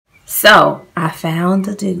So I found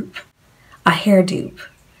a dupe, a hair dupe.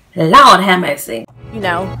 Lord have mercy. You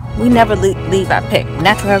know, we never leave our pick.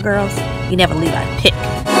 Natural hair girls, we never leave our pick.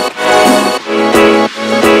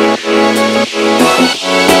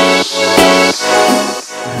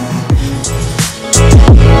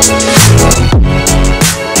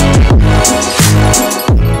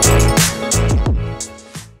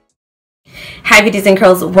 Hi Beauties and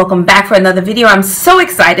Curls, welcome back for another video. I'm so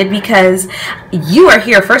excited because you are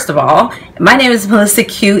here. First of all, my name is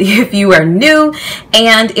MelissaQ if you are new,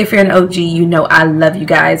 and if you're an OG, you know I love you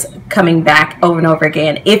guys coming back over and over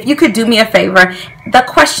again. If you could do me a favor, the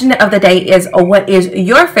question of the day is, what is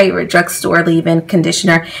your favorite drugstore leave-in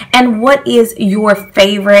conditioner, and what is your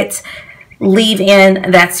favorite leave-in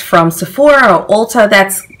that's from Sephora or Ulta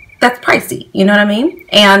that's pricey, you know what I mean?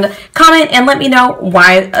 And comment and let me know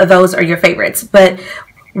why those are your favorites. But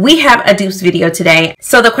we have a dupes video today.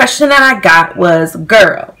 So the question that I got was,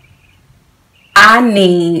 girl, I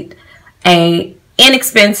need a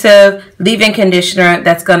inexpensive leave-in conditioner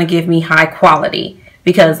that's gonna give me high quality.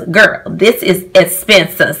 Because girl, this is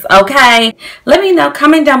expensive, okay? Let me know,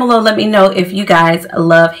 comment down below, let me know if you guys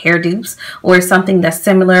love hair dupes or something that's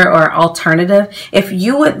similar or alternative. If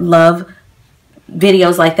you would love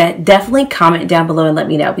videos like that, definitely comment down below and let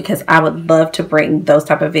me know, because I would love to bring those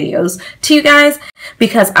type of videos to you guys,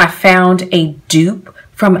 because I found a dupe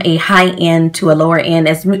from a high end to a lower end.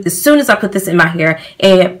 As soon as I put this in my hair,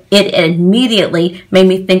 it immediately made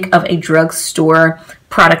me think of a drugstore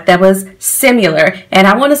product that was similar. And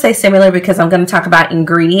I want to say similar because I'm going to talk about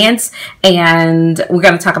ingredients and we're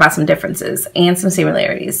going to talk about some differences and some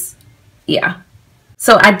similarities. Yeah.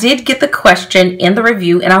 So I did get the question in the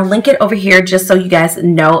review, and I'll link it over here just so you guys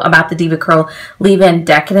know about the Diva Curl Leave-In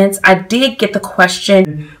Decadence. I did get the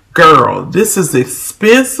question, girl, this is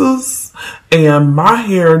expensive and my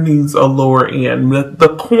hair needs a lower end.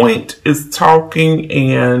 The point is talking,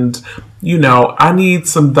 and you know, I need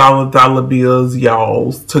some dollar bills,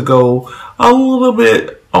 y'all, to go a little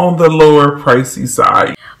bit on the lower pricey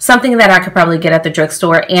side. Something that I could probably get at the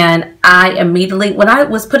drugstore. And I immediately, when I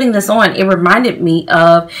was putting this on, it reminded me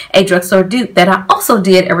of a drugstore dupe that I also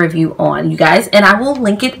did a review on, you guys, and I will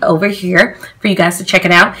link it over here for you guys to check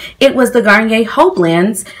it out. It was the Garnier Whole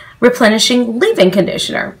Blends Replenishing Leave-In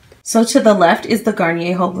Conditioner. So to the left is the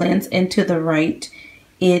Garnier Whole Blends, and to the right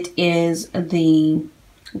it is the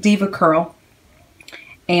Diva Curl.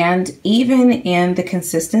 And even in the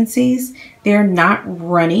consistencies, they're not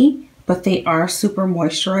runny, but they are super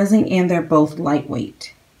moisturizing, and they're both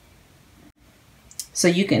lightweight. So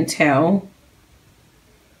you can tell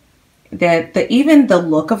that even the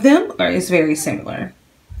look of them is very similar.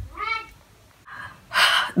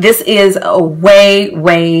 This is a way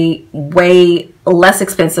less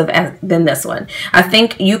expensive than this one. I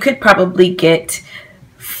think you could probably get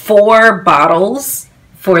 4 bottles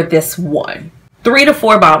for this one. 3 to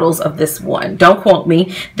 4 bottles of this one. Don't quote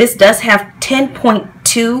me. This does have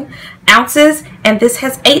 10.2 ounces and this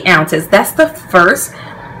has 8 ounces. That's the first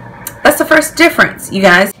difference, you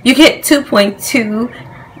guys. You get 2.2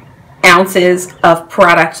 ounces of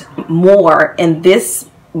product more in this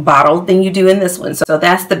bottle than you do in this one. So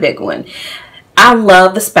that's the big one. I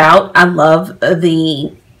love the spout. I love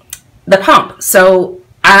the pump. So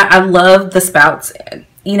I love the spouts.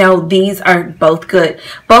 You know, these are both good.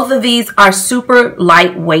 Both of these are super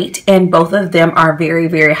lightweight, and both of them are very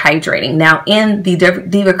hydrating. Now, in the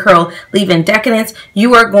Diva Curl Leave-In Decadence,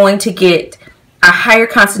 you are going to get a higher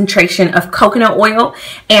concentration of coconut oil,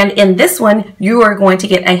 and in this one, you are going to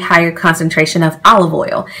get a higher concentration of olive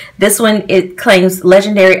oil. This one, it claims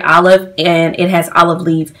legendary olive, and it has olive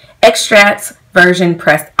leaf extracts, virgin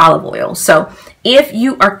pressed olive oil. So, if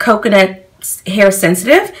you are coconut hair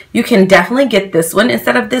sensitive, you can definitely get this one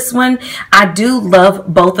instead of this one. I do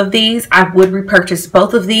love both of these. I would repurchase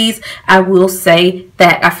both of these. I will say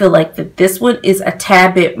that I feel like that this one is a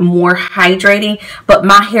tad bit more hydrating, but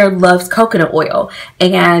my hair loves coconut oil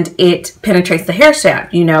and it penetrates the hair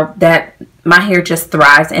shaft. You know that my hair just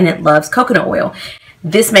thrives and it loves coconut oil.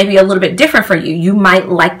 This may be a little bit different for you. You might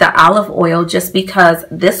like the olive oil just because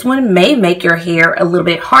this one may make your hair a little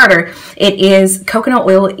bit harder. It is, coconut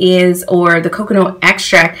oil is, or the coconut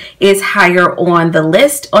extract is higher on the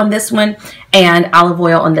list on this one, and olive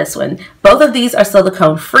oil on this one. Both of these are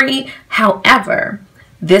silicone free. However,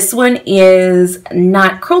 this one is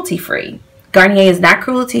not cruelty free. Garnier is not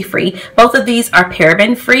cruelty free. Both of these are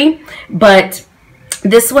paraben free, but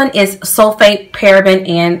this one is sulfate, paraben,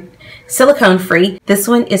 and silicone free. This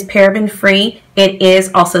one is paraben free. It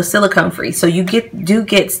is also silicone free. So you do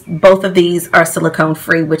get both of these are silicone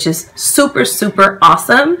free, which is super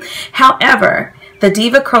awesome. However, The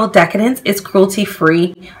Diva Curl Decadence is cruelty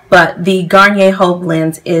free, but the Garnier Whole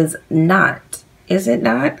Blends is not. Is it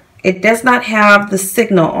not? It does not have the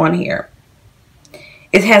signal on here.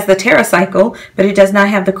 It has the TerraCycle, but it does not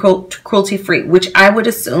have the cruelty free, which I would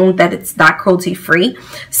assume that it's not cruelty free.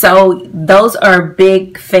 So those are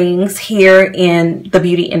big things here in the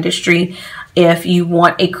beauty industry if you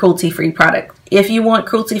want a cruelty free product. If you want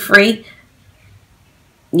cruelty free,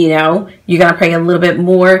 you know, you're going to pay a little bit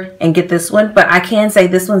more and get this one. But I can say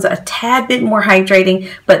this one's a tad bit more hydrating.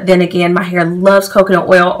 But then again, my hair loves coconut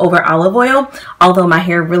oil over olive oil, although my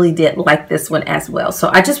hair really did like this one as well. So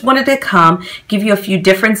I just wanted to come, give you a few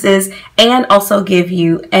differences, and also give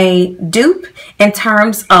you a dupe in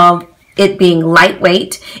terms of it being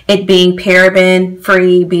lightweight, it being paraben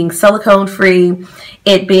free, being silicone free,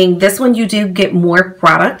 it being this one you do get more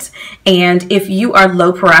product. And if you are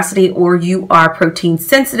low porosity or you are protein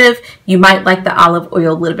sensitive, you might like the olive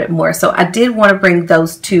oil a little bit more. So I did want to bring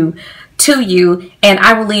those two to you, and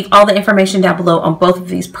I will leave all the information down below on both of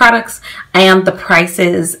these products and the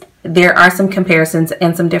prices. There are some comparisons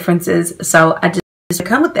and some differences, so I just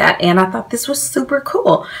come with that, and I thought this was super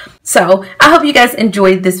cool. So I hope you guys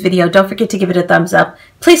enjoyed this video. Don't forget to give it a thumbs up.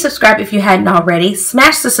 Please subscribe if you hadn't already.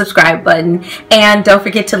 Smash the subscribe button, and don't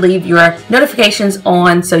forget to leave your notifications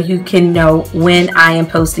on so you can know when I am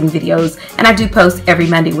posting videos. And I do post every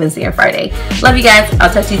Monday, Wednesday, and Friday. Love you guys.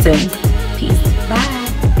 I'll talk to you soon. Peace.